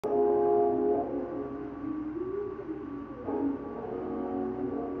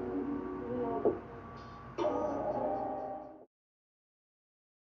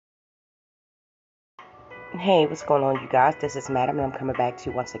Hey, what's going on, you guys? This is Madam, and I'm coming back to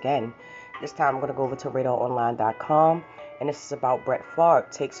you once again. This time I'm going to go over to RadarOnline.com, and this is about Brett Favre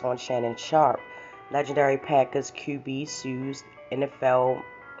takes on Shannon Sharpe. Legendary Packers QB sues NFL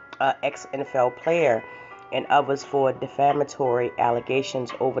ex-NFL player and others for defamatory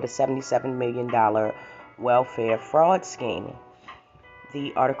allegations over the $77 million welfare fraud scheme.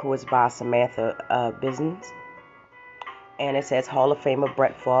 The article is by Samantha Benitz, and it says Hall of Famer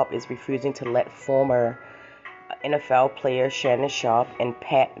Brett Favre is refusing to let former NFL players Shannon Sharpe and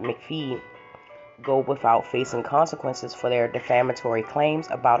Pat McAfee go without facing consequences for their defamatory claims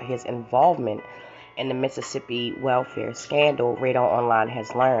about his involvement in the Mississippi welfare scandal, Radar Online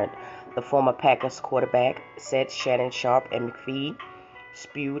has learned. The former Packers quarterback said Shannon Sharpe and McAfee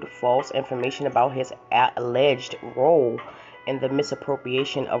spewed false information about his alleged role in the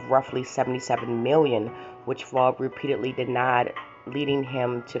misappropriation of roughly $77 million, which Favre repeatedly denied, leading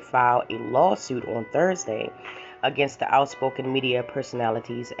him to file a lawsuit on Thursday against the outspoken media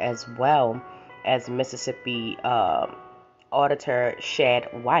personalities as well as Mississippi auditor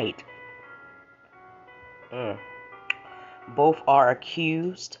Shad White. Both are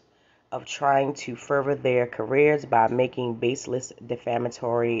accused of trying to further their careers by making baseless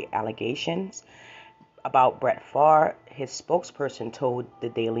defamatory allegations about Brett Favre, his spokesperson told the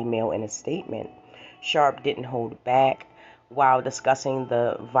Daily Mail in a statement. Sharpe didn't hold back while discussing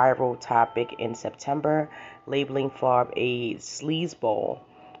the viral topic in September, labeling Favre a sleazeball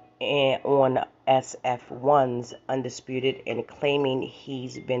on SF1's Undisputed and claiming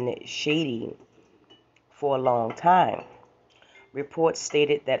he's been shady for a long time. Reports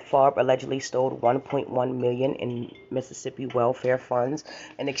stated that Favre allegedly stole $1.1 million in Mississippi welfare funds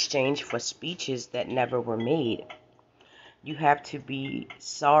in exchange for speeches that never were made. You have to be a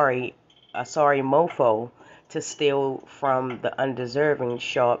sorry mofo to steal from the undeserving,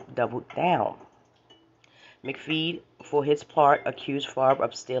 Sharpe doubled down. McAfee, for his part, accused Favre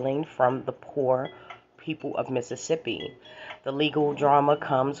of stealing from the poor people of Mississippi. The legal drama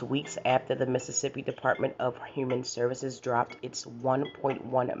comes weeks after the Mississippi Department of Human Services dropped its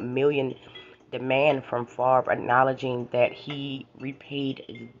 $1.1 million demand from Favre, acknowledging that he repaid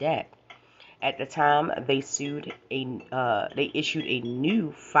the debt. At the time, they issued a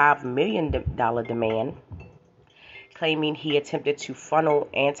new $5 million demand, claiming he attempted to funnel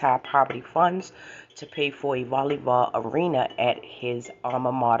anti-poverty funds to pay for a volleyball arena at his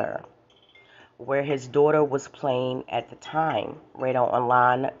alma mater, where his daughter was playing at the time.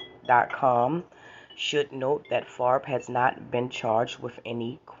 RadarOnline.com should note that Favre has not been charged with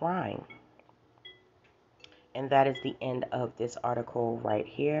any crime. And that is the end of this article right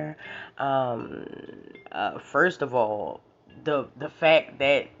here. First of all, the fact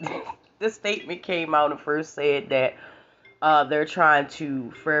that this statement came out and first said that they're trying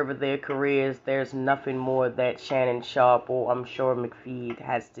to further their careers. There's nothing more that Shannon Sharpe or I'm sure McAfee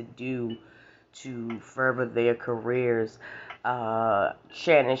has to do to further their careers.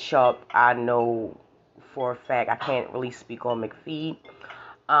 Shannon Sharpe, I know for a fact, I can't really speak on McAfee,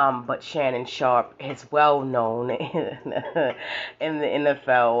 but Shannon Sharpe is well known in the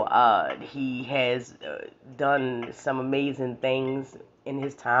NFL. He has done some amazing things in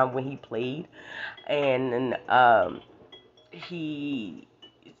his time when he played, and he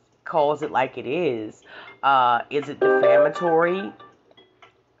calls it like it is. Is it defamatory?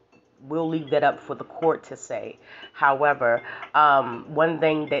 We'll leave that up for the court to say. However, one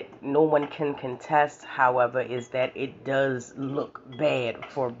thing that no one can contest, however, is that it does look bad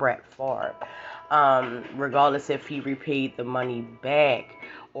for Brett Favre. Regardless if he repaid the money back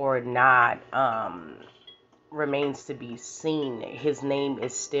or not, remains to be seen. His name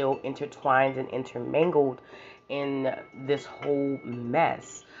is still intertwined and intermingled in this whole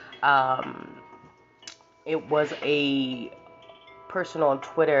mess. It was a person on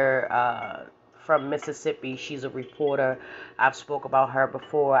Twitter from Mississippi. She's a reporter. I've spoke about her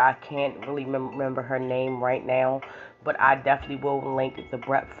before. I can't really remember her name right now, but I definitely will link the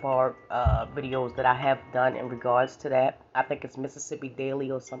Brett Favre videos that I have done in regards to that. I think it's Mississippi Daily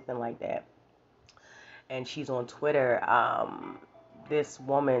or something like that. And she's on Twitter. This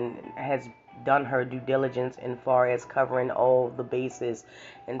woman has done her due diligence in far as covering all the bases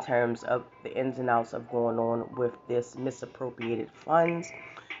in terms of the ins and outs of going on with this misappropriated funds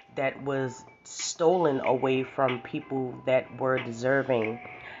that was stolen away from people that were deserving,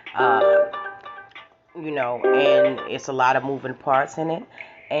 and it's a lot of moving parts in it,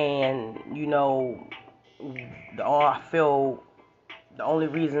 and I feel the only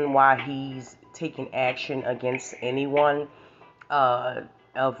reason why he's taking action against anyone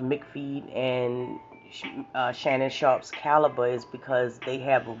of McAfee and Shannon Sharpe's caliber is because they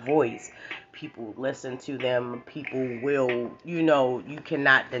have a voice. People listen to them. People will, you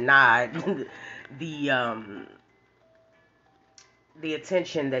cannot deny the the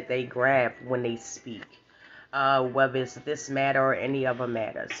attention that they grab when they speak, whether it's this matter or any other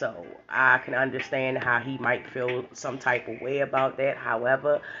matter. So I can understand how he might feel some type of way about that.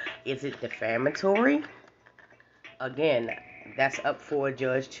 However, is it defamatory? Again, that's up for a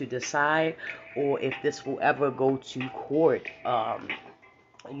judge to decide, or if this will ever go to court.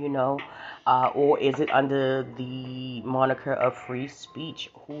 You know, or is it under the moniker of free speech?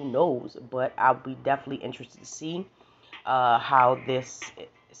 Who knows? But I'll be definitely interested to see how this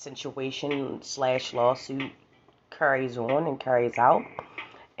situation slash lawsuit carries on and carries out.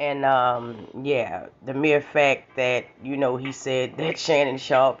 And yeah, the mere fact that he said that Shannon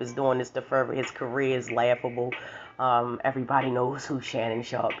Sharpe is doing this to further his career is laughable. Everybody knows who Shannon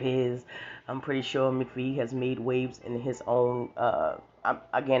Sharpe is. I'm pretty sure McPhee has made waves in his own.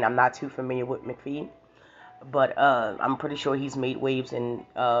 I'm not too familiar with McPhee, but I'm pretty sure he's made waves in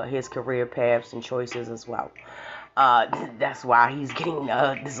his career paths and choices as well. That's why he's getting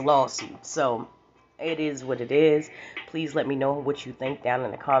this lawsuit. So it is what it is. Please let me know what you think down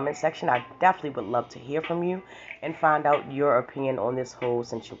in the comment section. I definitely would love to hear from you and find out your opinion on this whole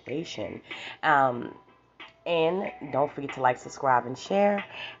situation. And don't forget to like, subscribe, and share.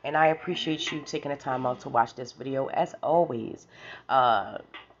 And I appreciate you taking the time out to watch this video. As always,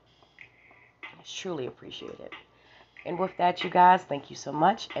 truly appreciate it. And with that, you guys, thank you so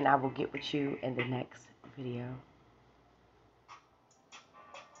much. And I will get with you in the next video.